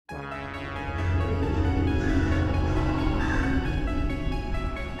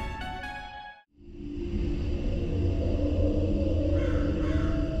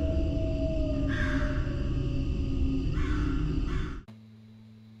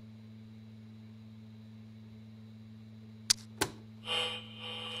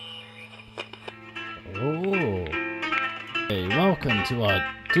welcome to our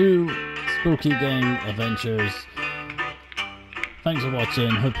 2 spooky game adventures. Thanks for watching,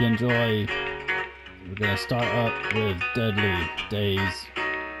 hope you enjoy. We're going to start up with Deadly Days,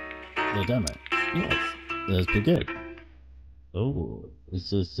 the demo. Yes, let's begin. Oh,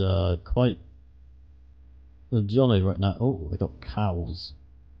 this is quite jolly right now. Oh, they got cows.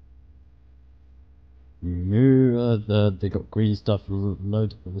 They got green stuff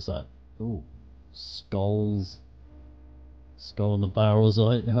loaded. What's that? Oh, skulls. Skull on the barrels.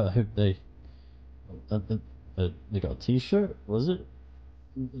 I hope they got a t-shirt. Was it?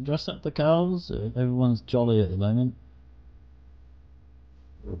 Dress up the cows. Everyone's jolly at the moment.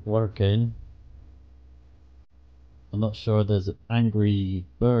 Working. I'm not sure there's an angry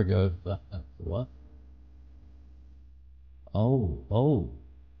burger. What? Oh.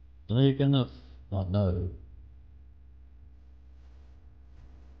 They're gonna. Oh no.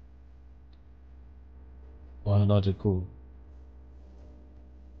 Biological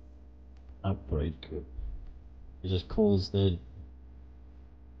outbreak. It just caused the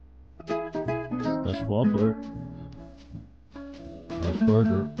special offer. A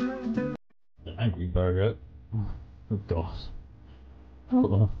burger. An angry burger. Oh god.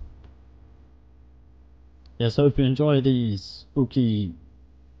 Oh. Yes, hope you enjoy these spooky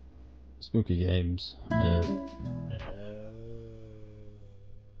games.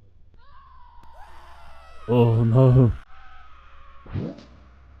 Oh no.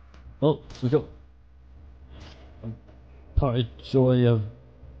 Oh, we got part of joy of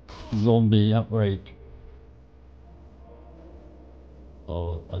zombie outbreak.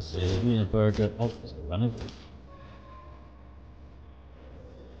 Oh, I see. Eating a burger. Oh, it's running.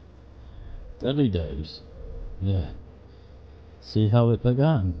 Deadly Days. Yeah. See how it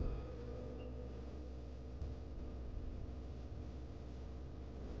began.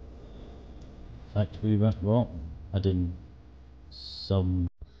 Factory went wrong. Adding some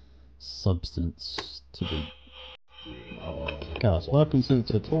substance to the chaos. Welcome to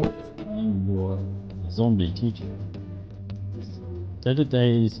the talk. I'm your zombie teacher. Deadly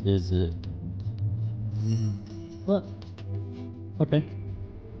Days is it? What? Okay.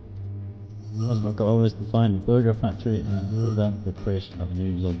 My goal is to find a burger factory and prevent the creation of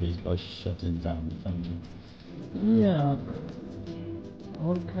new zombies by shutting down the factory. Yeah.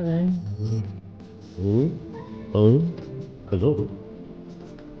 Okay. Oh. Hello.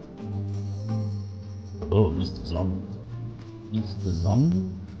 Oh, Mr. Zombie. Mr. Zombie?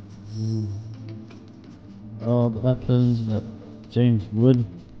 Oh, the weapons. James Wood.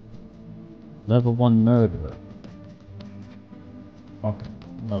 Level 1 murderer. Okay.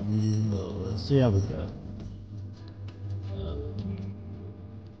 Let's see how we go.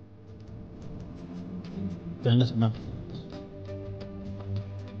 Dennis Matthews.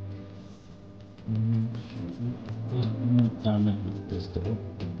 Down at the pistol.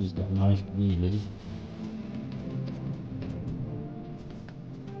 He's got a knife, really.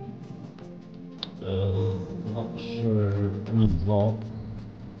 Not sure who's locked.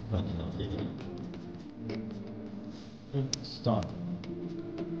 But start.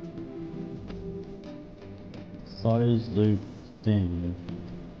 Size loop thing.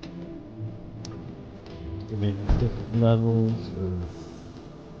 Give me different levels.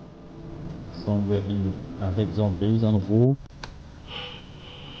 Some written, I think, zombies on a wall.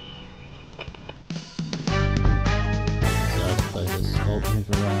 So I play this opening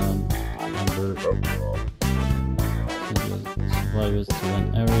around number survivors to an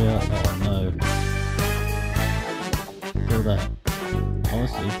area. Oh no. Feel that. Oh, I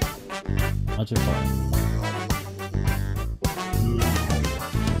see. Magic fire.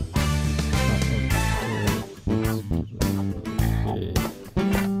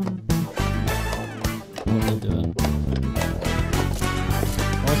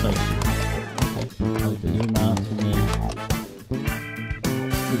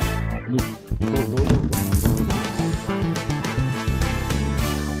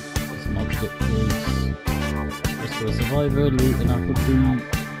 Survivor, loot and apple tree.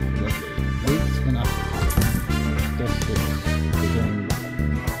 Lovely. Loot and apple tree. Guess it's again.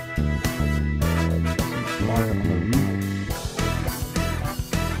 Fire on the roof.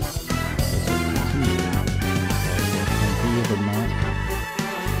 There's a map.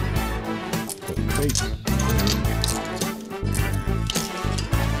 Got crates.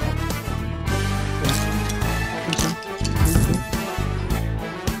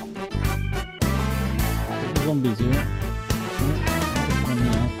 Zombies here. Coming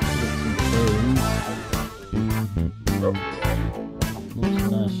out, get some bones.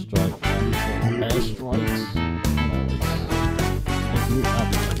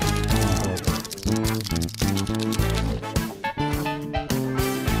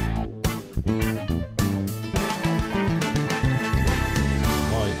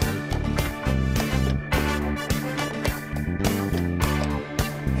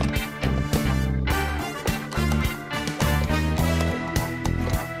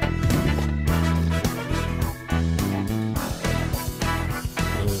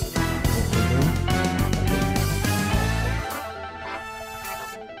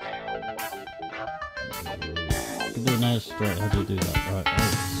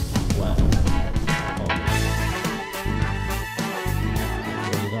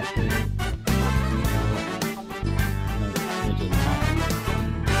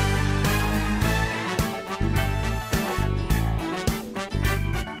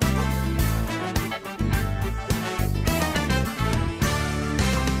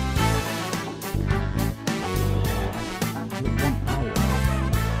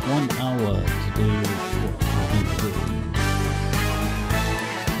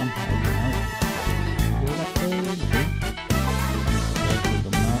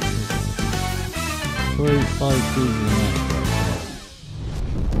 create 5 trees in the next.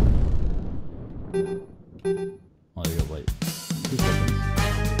 Oh, you gotta wait 2 seconds.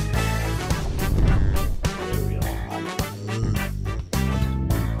 There we are.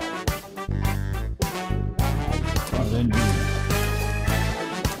 Oh, then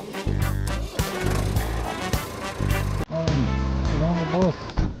on the boss.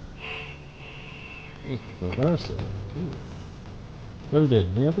 Let's reverse it. Loaded.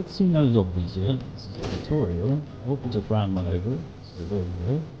 We haven't seen those zombies yet. This is a tutorial. Open the ground one over. So there we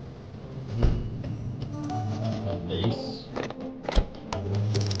go. Base.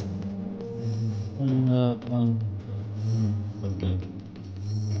 Okay.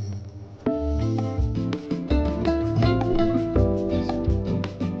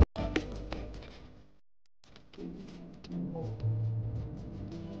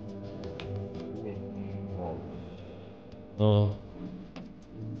 Oh,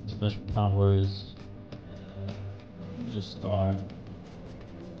 special powers. Just start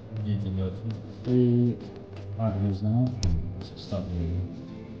using your 3 partners now. So start moving.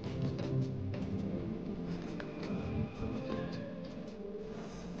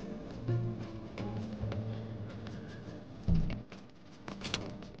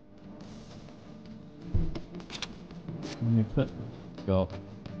 When you put your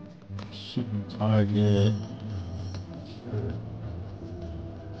shooting target.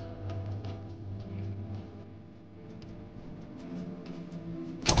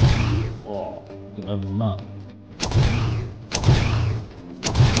 Oh, level them up.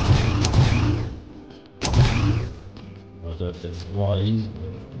 I don't think it's wise.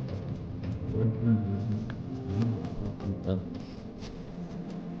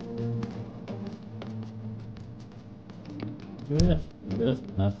 Yeah, good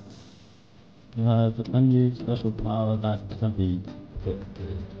enough. You have an unused special power that can be put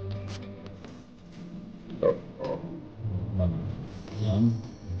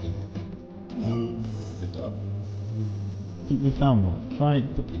good job. I think we found one. Try it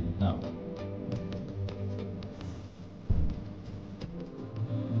now.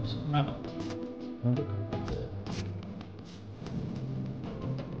 Snap.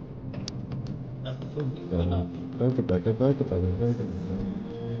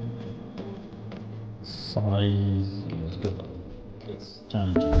 Size. It's good. It's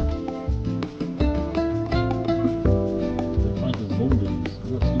challenging. Find the zombies.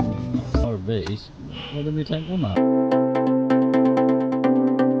 What's in our base? Why don't we take them out?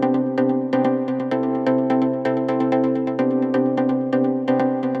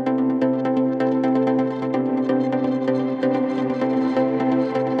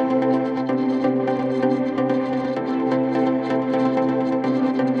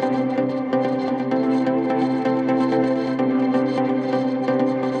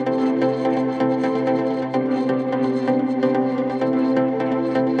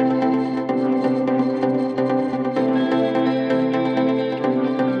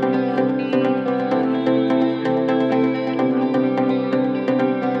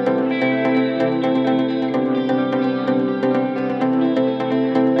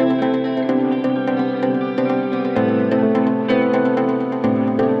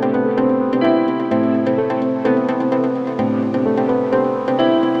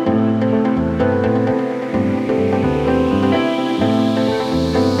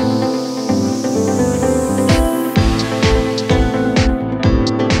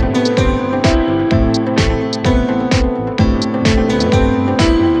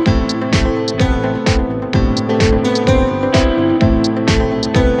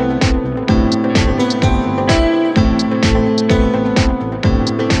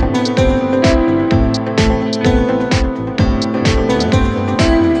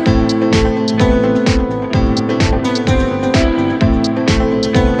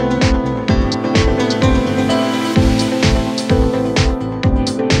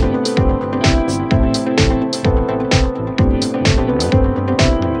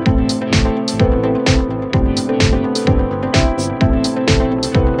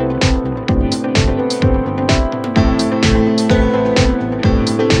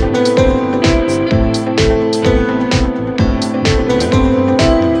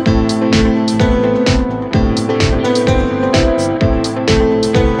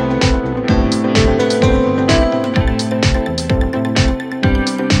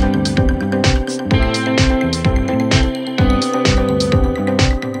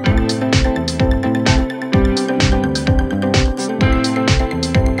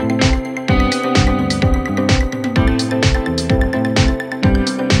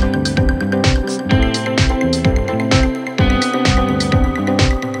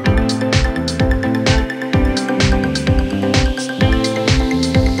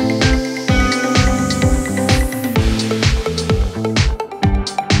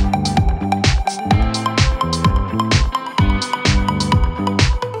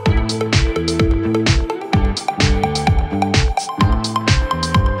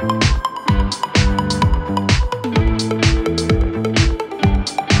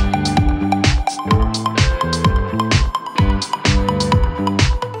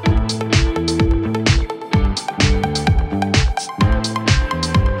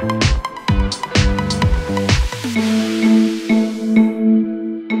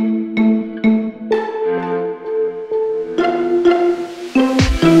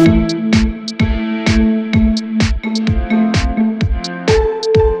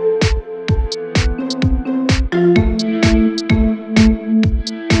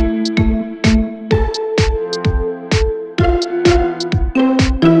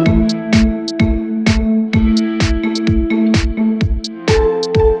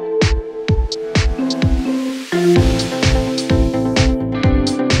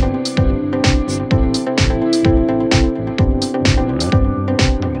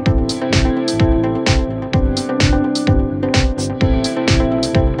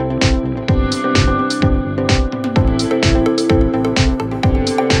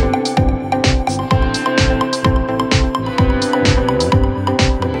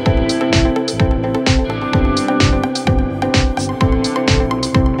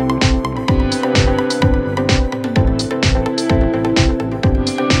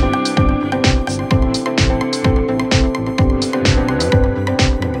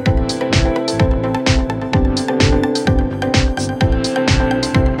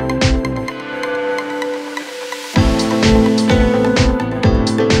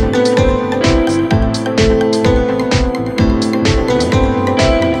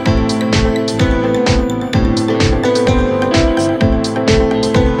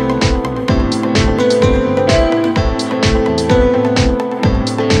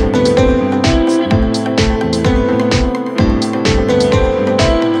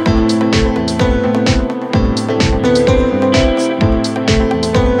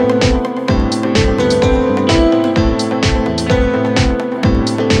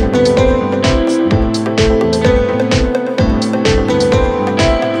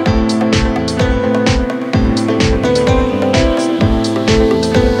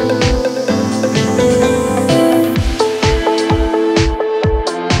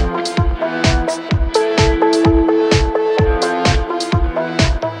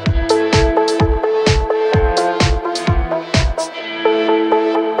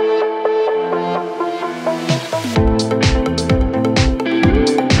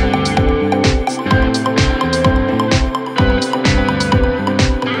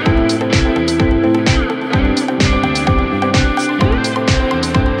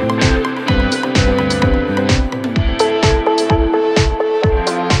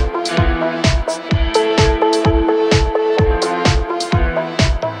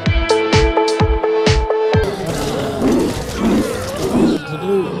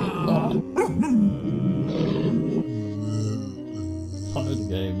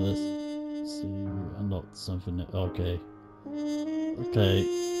 Something. Okay. Okay.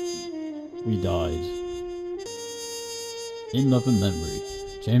 We died. In Love and Memory.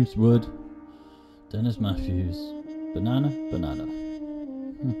 James Wood. Dennis Matthews. Banana.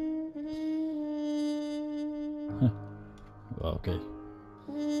 Well, okay.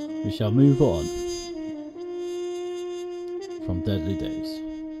 We shall move on from Deadly Days.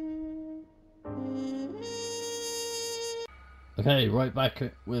 Okay, right back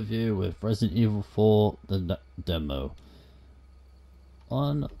with you with Resident Evil 4, the demo.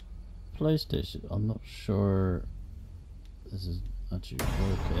 On PlayStation, I'm not sure this is actually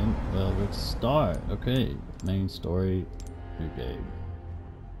working. Well, let's start. Okay, main story, new game.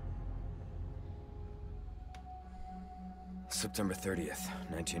 September 30th,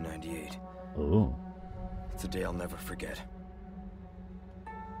 1998. Oh. It's a day I'll never forget.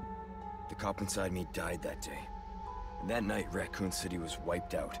 The cop inside me died that day. And that night, Raccoon City was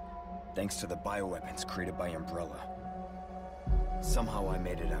wiped out, thanks to the bioweapons created by Umbrella. Somehow I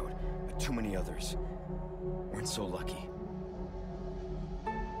made it out, but too many others weren't so lucky.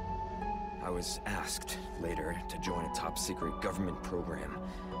 I was asked later to join a top-secret government program.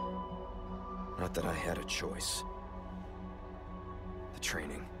 Not that I had a choice. The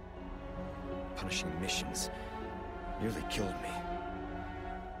training, punishing missions, nearly killed me.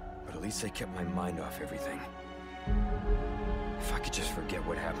 But at least I kept my mind off everything. If I could just forget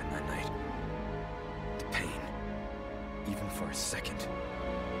what happened that night. The pain, even for a second.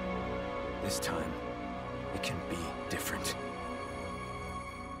 This time, it can be different.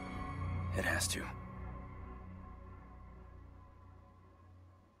 It has to.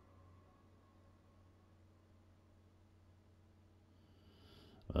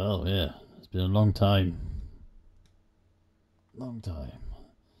 Well, yeah, it's been a long time. Long time.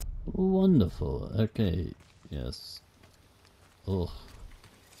 Wonderful. Okay, yes. Oh.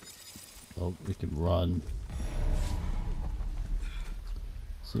 Oh, we can run.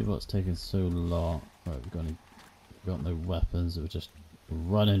 See what's taking so long. Right, we've got no weapons. We're just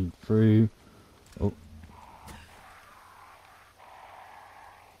running through. Oh.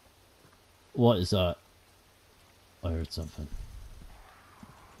 What is that? I heard something.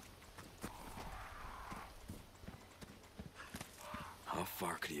 How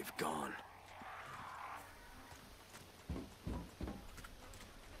far could he have gone?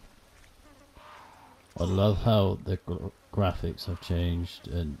 I love how the graphics have changed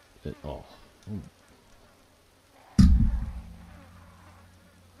and it, oh. Ooh.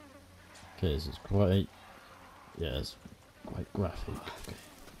 Okay, this is quite, yeah, it's quite graphic. Okay.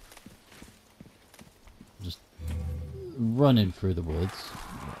 Just running through the woods.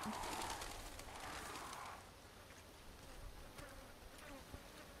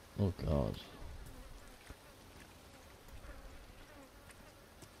 Oh god.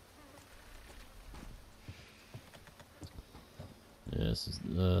 Yes,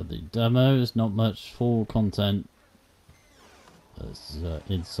 the demo is not much full content. It's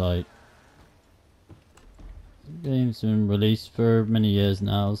Insight. The game's been released for many years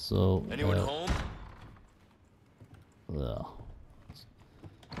now, so. Anyone home? Well.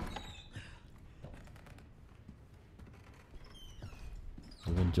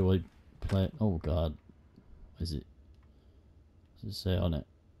 I've enjoyed playing. Oh god. Is it? Does it say on it?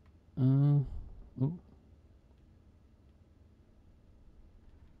 Ooh.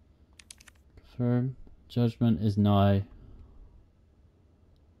 Confirm. Judgment is nigh.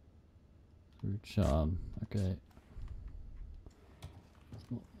 Through charm. Okay.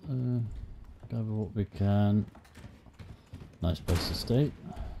 Gather what we can. Nice place to stay.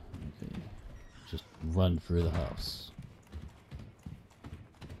 Okay. Just run through the house.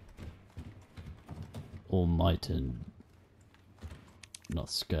 Almighty. Not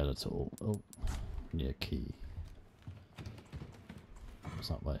scared at all. Oh. Need a key. What's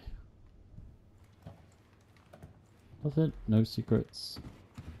that way? Nothing. No secrets.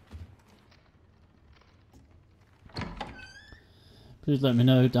 Please let me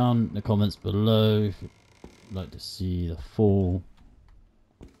know down in the comments below if you'd like to see the full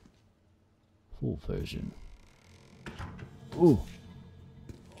version. Ooh.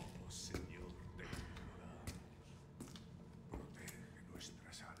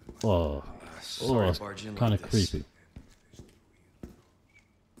 Oh, it's kind of creepy.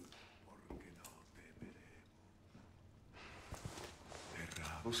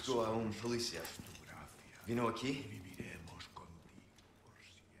 Busco a policía. Vino aquí?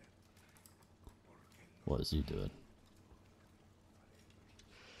 What is he doing?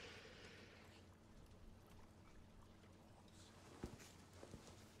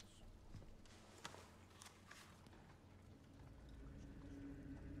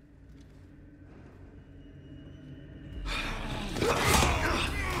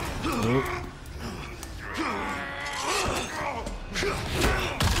 Okay.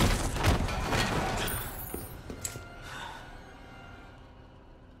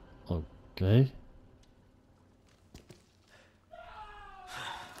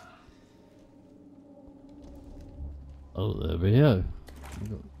 Oh, there we go.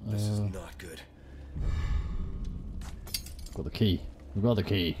 This is not good. Got the key. We got the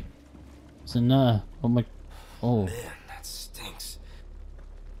key. It's in there. Oh my. Oh. Man, that stinks.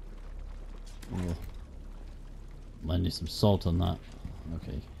 Oh. Might need some salt on that.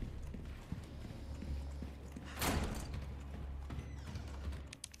 Okay.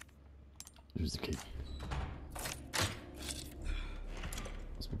 Here's the key.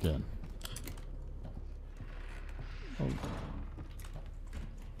 Let's begin. Oh.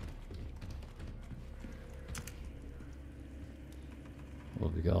 What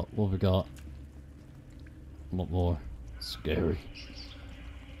have we got? What have we got? A lot more. Scary.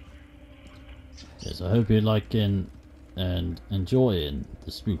 Yes, I hope you're liking and enjoying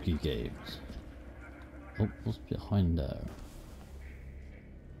the spooky games. Oh, what's behind there?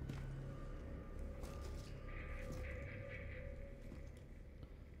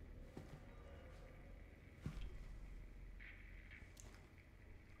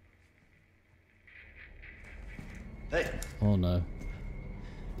 Hey. Oh no.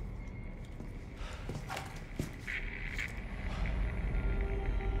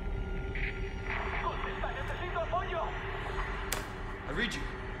 I read you.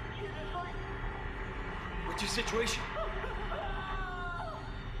 What's your situation?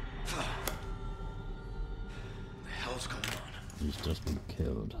 What the hell's going on? He's just been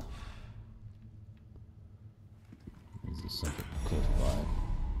killed. There's a second close by.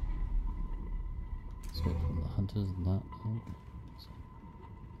 Escape from the hunters and that.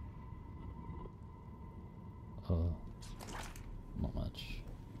 Oh. Not much.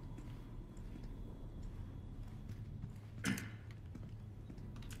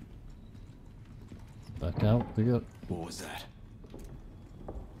 Back out we go. What was that?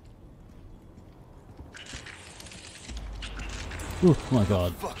 Oh my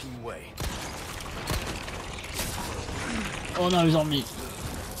god. Fucking way. Oh no, he's on me.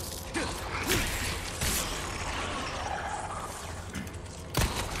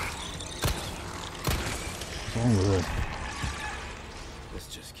 What's wrong with it? This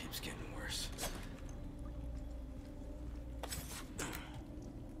just keeps getting worse.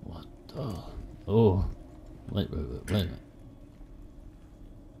 What the? Oh. Wait a minute.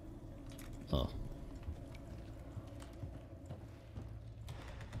 Oh.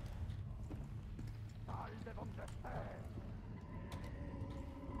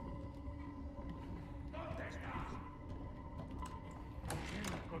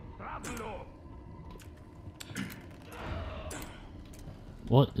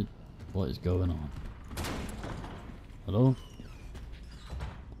 What is going on? Hello?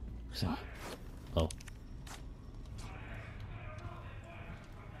 Oh.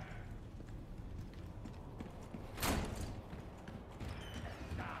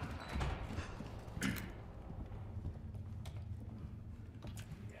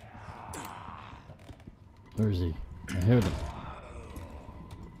 Where is he? I hear them.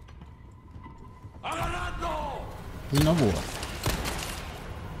 There's another one.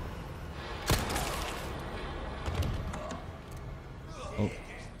 Oh.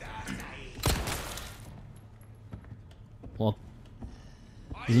 What?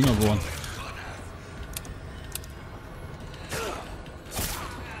 There's another one.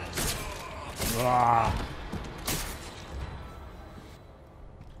 Ah.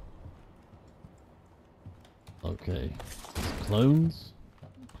 Okay. Clones?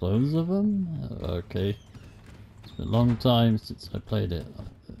 Clones of them? Okay. It's been a long time since I played it.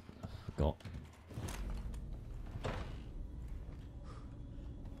 I forgot.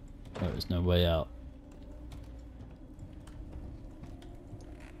 There is no way out.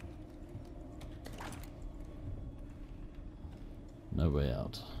 No way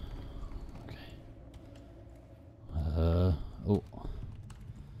out. Okay. Oh.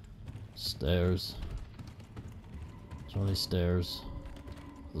 Stairs. Charlie stairs.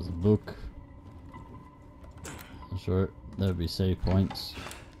 There's a book. I'm sure there'll be save points.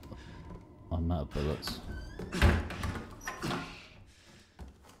 I'm out of bullets.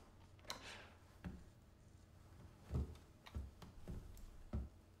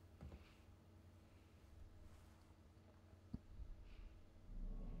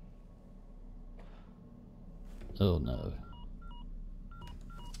 Oh no.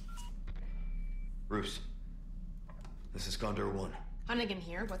 Bruce, this is Condor 1. Hunnigan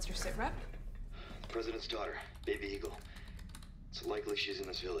here. What's your sit rep? The President's daughter, Baby Eagle. It's likely she's in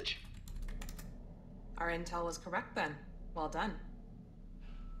this village. Our intel was correct then. Well done.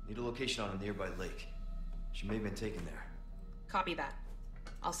 Need a location on a nearby lake. She may have been taken there. Copy that.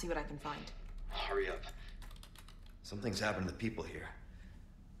 I'll see what I can find. Hurry up. Something's happened to the people here.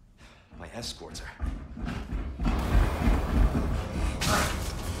 My escorts are...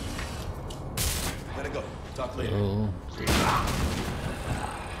 Gotta go. Talk later. Oh.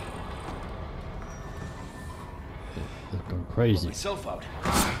 They're going crazy. Put myself out.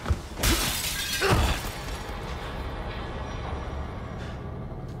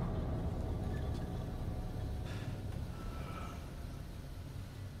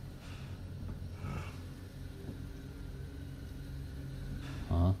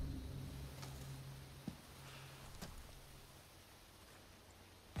 Huh?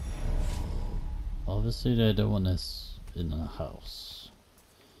 Obviously they don't want this in a house.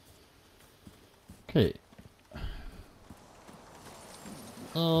 Okay.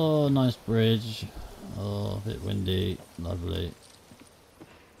 Oh, nice bridge. Oh, a bit windy. Lovely.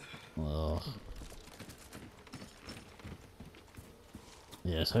 Oh.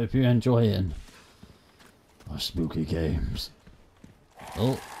 Yes, hope you're enjoying our spooky games.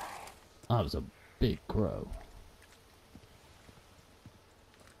 Oh, that was a big crow.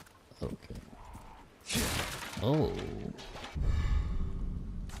 Okay. Oh.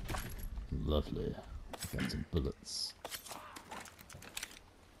 Lovely. Got some bullets.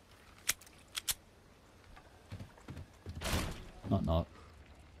 Knock knock.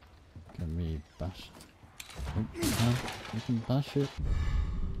 Can we bash? Oh, we can bash it.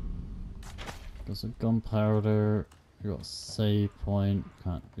 Got some gunpowder. We got a save point.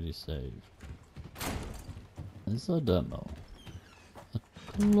 Can't really save. It's a demo. A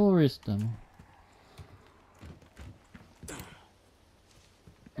glorious demo.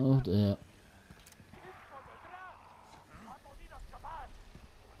 Oh dear.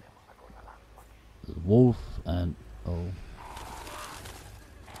 There's a wolf and oh.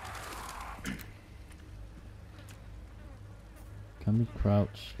 Can we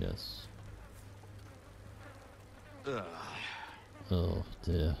crouch? Yes. Oh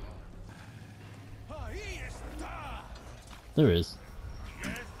dear. There is.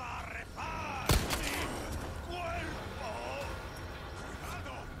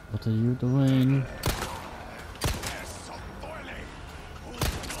 What are you doing?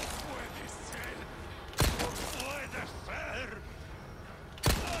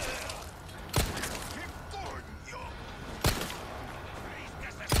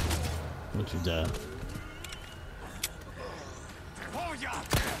 Don't you dare.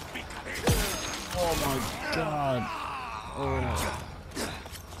 Oh my god. Oh.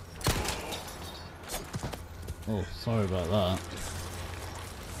 Oh, sorry about that.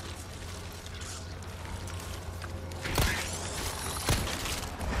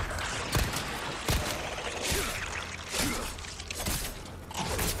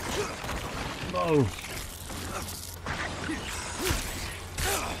 No.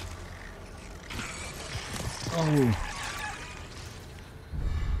 Oh.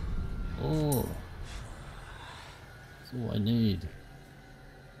 Oh. That's all I need.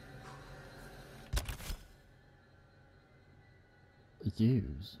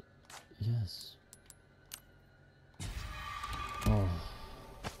 Use. Yes. Oh.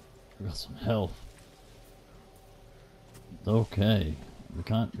 I got some health. Okay. We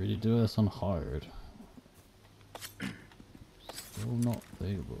can't really do this on hard. Still not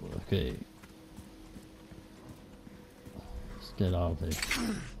available. Okay. Let's get out of here.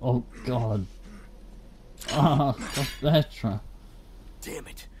 Oh god. Ah, that's Petra. Damn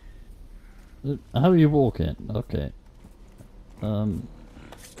it. How are you walking? Okay.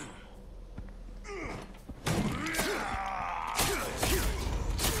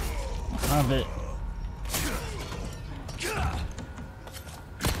 Have it.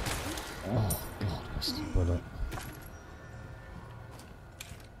 Oh god, missed the bullet.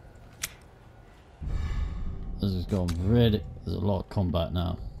 This is going really. There's a lot of combat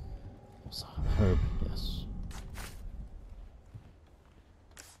now. What's that? Herb, yes.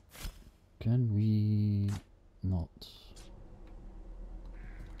 Can we not?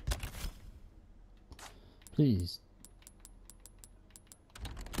 Please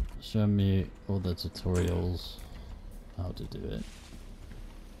show me all the tutorials how to do it.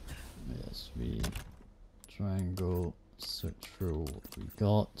 Yes, we triangle, search through what we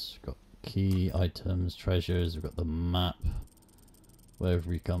got. Got key items, treasures, we've got the map. Where have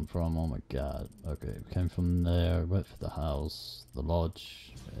we come from? Oh my god. Okay, we came from there, went for the house, the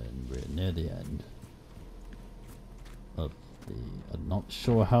lodge, and we're near the end of the... I'm not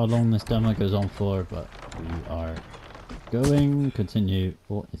sure how long this demo goes on for, but we are going. Continue.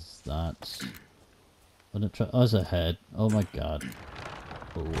 What is that? On the track. Oh, it's a head. Oh my god.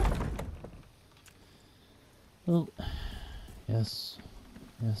 Oh. Well, yes.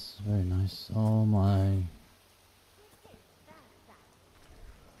 Yes, very nice. Oh my.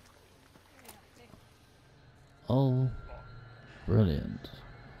 Oh, brilliant.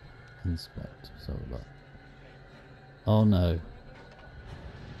 Inspect. So look. Oh no.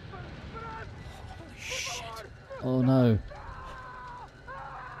 Holy shit. Oh no.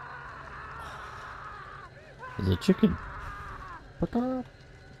 There's a chicken.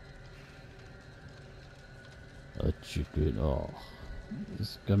 A chicken. Oh,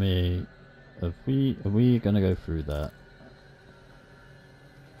 it's gonna be. Are we gonna go through that?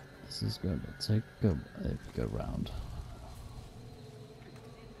 This is gonna take a go round.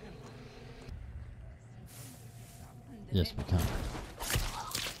 Yes, we can.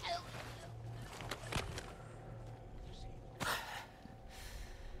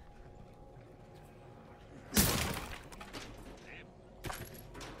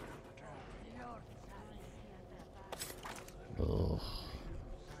 Oh,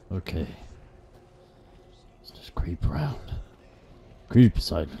 okay. Let's just creep around. Creep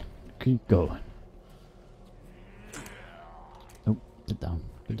silent. Keep going. Oh, get down.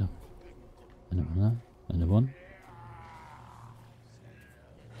 Get down. Anyone there? Anyone?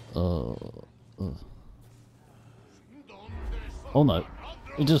 Oh no.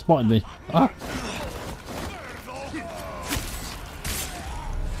 He just spotted me. Ah!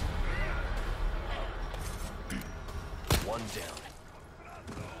 One down.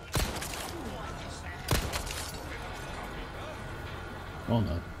 Oh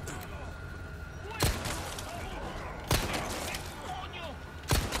no.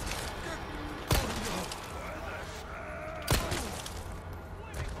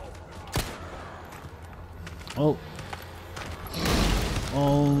 Oh.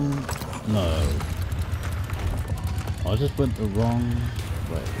 Oh no. I just went the wrong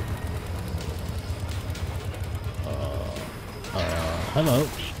way. Hello.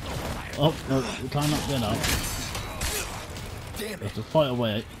 Oh, no, we cannot get up. Damn We it. have to fight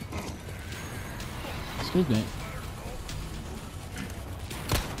away. Excuse me.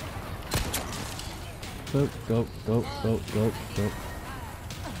 Go, go, go, go, go, go.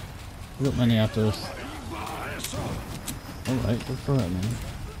 We got many after us. Alright, go for it, man.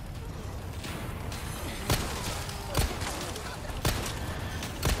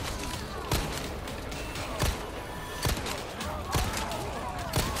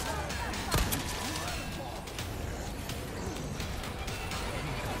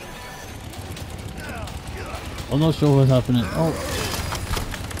 I'm not sure what's happening. Oh.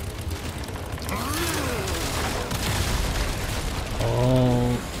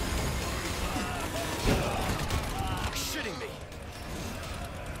 Oh. Shitting me.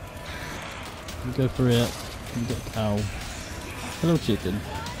 You go for it. You get a cow. Hello, chicken.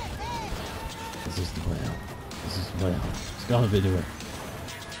 This is the way out. This is the way out. It's gotta be the way.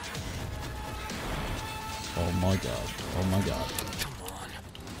 Oh my god. Oh my god. Come on.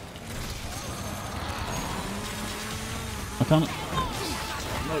 I can't.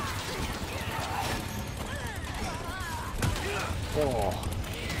 No. Oh.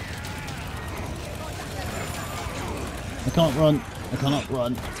 I can't run. I cannot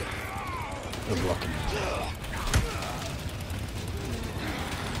run. They're blocking me.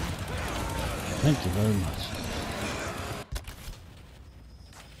 Thank you very much.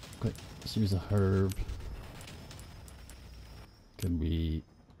 Quick, let's use a herb. Can we...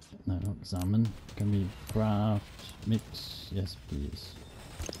 No, not examine. Can we craft? Mix? Yes, please.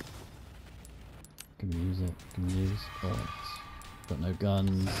 Can we use it? Can we use... Oh, got no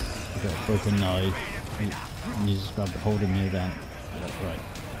guns. I've got a broken knife. And you just grab the hold of me again. Yeah, right.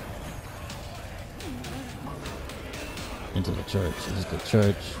 Into the church. This is the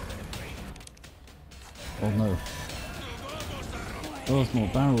church. Oh no. Oh, there's more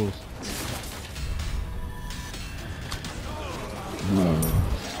barrels. No.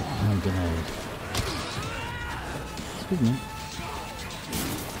 I'm gonna... Excuse me.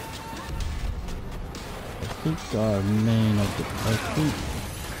 I think our main object... I think...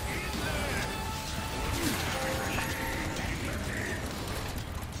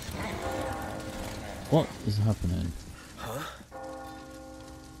 What is happening? Huh?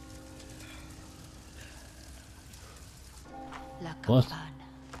 La What? campana.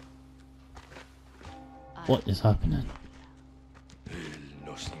 What is happening? Él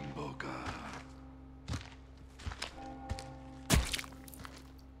nos invoca.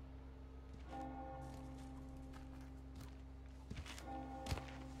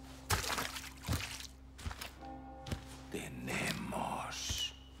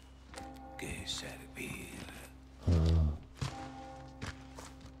 Tenemos que servir.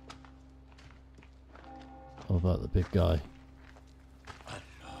 about the big guy. Al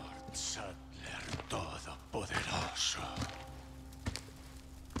Lord Sadler Todopoderoso.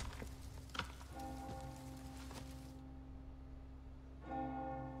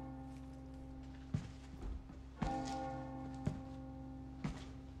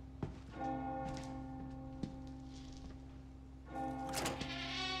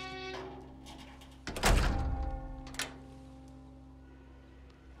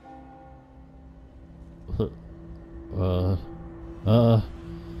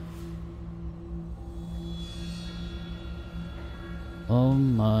 Oh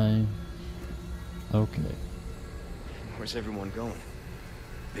my. Okay. Where's everyone going?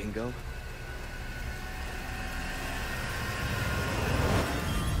 Bingo?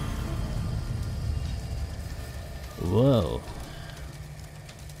 Whoa.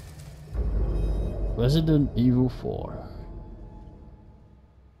 Resident Evil 4.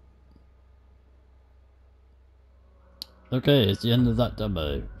 Okay, it's the end of that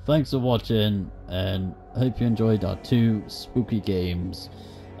demo. Thanks for watching, and hope you enjoyed our 2 spooky games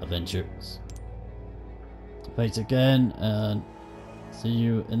adventures. Thanks again, and see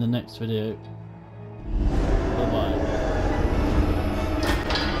you in the next video. Bye bye.